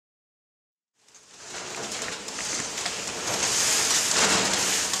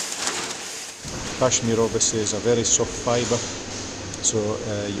Cashmere obviously is a very soft fibre, so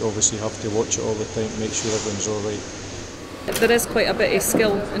you obviously have to watch it all the time, make sure everything's alright. There is quite a bit of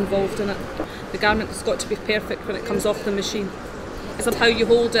skill involved in it. The garment has got to be perfect when it comes off the machine. It's how you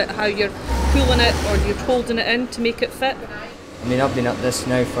hold it, how you're pulling it or you're holding it in to make it fit. I mean, I've been at this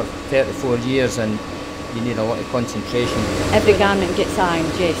now for 34 years and you need a lot of concentration. Every garment gets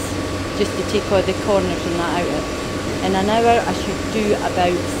ironed, yes, just to take all the corners and that out. In an hour I should do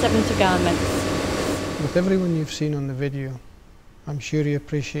about 70 garments. With everyone you've seen on the video, I'm sure you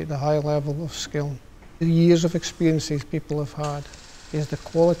appreciate the high level of skill. The years of experience these people have had is the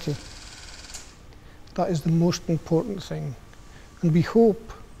quality. That is the most important thing. And we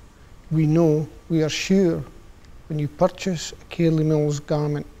hope, we know, we are sure, when you purchase a Caerlee Mill's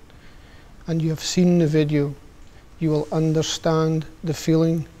garment and you have seen the video, you will understand the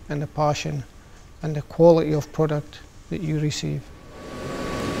feeling and the passion and the quality of product that you receive.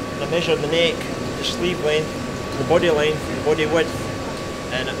 I measure the neck, the sleeve length, the body length, the body width,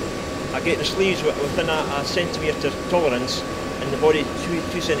 and I get the sleeves within a centimetre tolerance and the body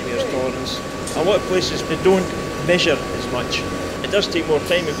 2 centimetres tolerance. A lot of places they don't measure as much. It does take more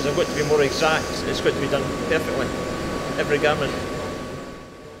time because I've got to be more exact. It's got to be done perfectly, every garment.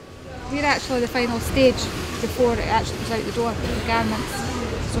 We're actually the final stage before it actually goes out the door, the garments.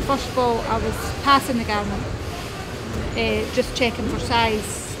 So first of all I was passing the garment, just checking for size,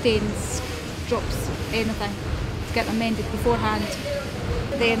 stains, drops, anything, to get them mended beforehand.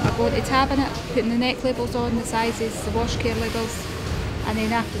 Then I go into tabbing it, putting the neck labels on, the sizes, the wash care labels, and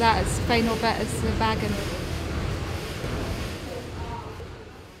then after that it's the final bit is the bagging.